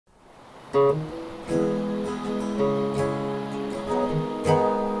I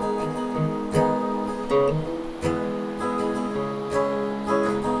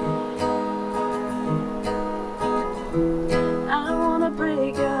don't wanna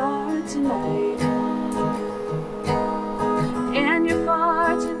break your heart tonight, and you're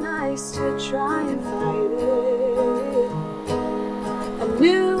far too nice to try and fight it. I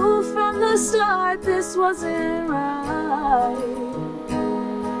knew from the start this wasn't right,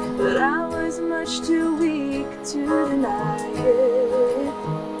 but I was much too weak to deny it.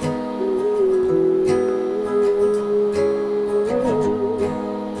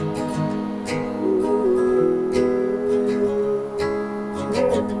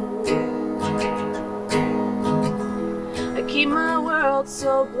 I keep my world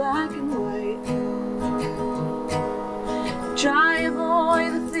so black and white, try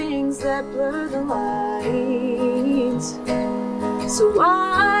avoid the things that blur the lines. So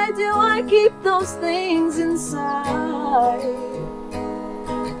why do I keep those things inside?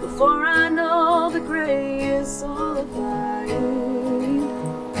 Before I know the gray is all a lie.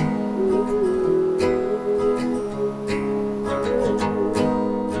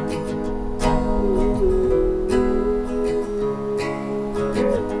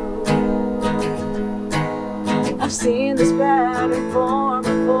 I've seen this pattern form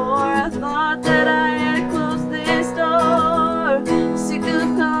before. I thought that I had closed this door. Sick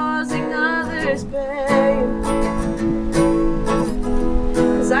of causing others pain,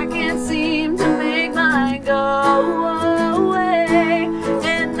 'cause I can't seem to make mine go away.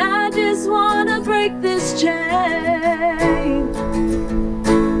 And I just wanna break this chain.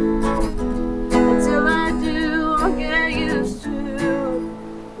 Until I do, I'll get used to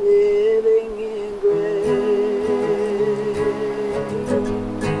living in gray.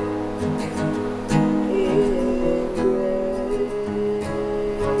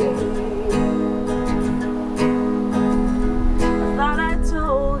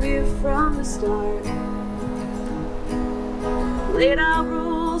 From the start, laid out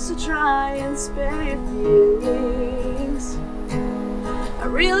rules to try and spare your feelings. I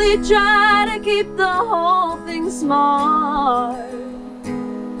really try to keep the whole thing smart,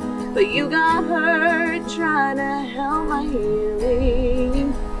 but you got hurt trying to help my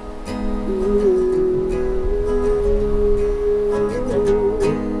healing.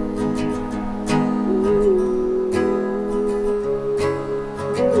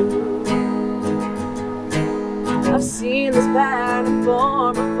 I've seen this pattern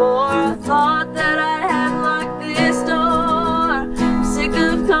form before. I thought that I had locked this door. I'm sick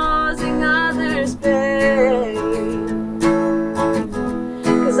of causing others pain,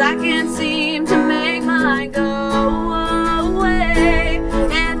 'cause I can't seem to make mine go away.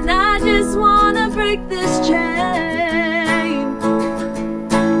 And I just wanna break this chain.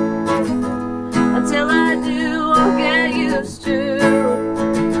 Until I do, I'll get used to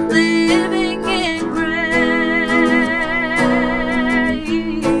living in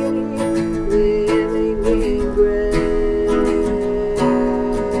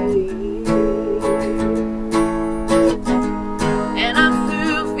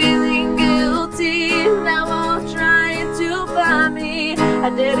I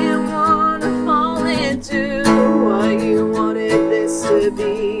didn't want to fall into what you wanted this to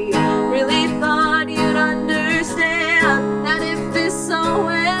be. Really thought you'd understand that if this all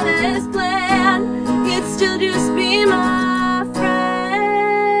went as planned, you'd still just be my friend.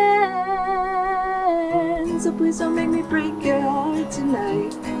 So please don't make me break your heart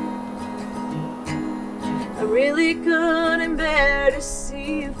tonight. I really couldn't bear to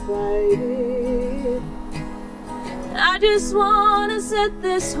see you fight it. I just wanna set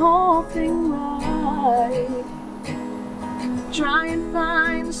this whole thing right. Try and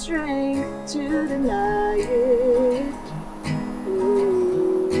find the strength to deny it.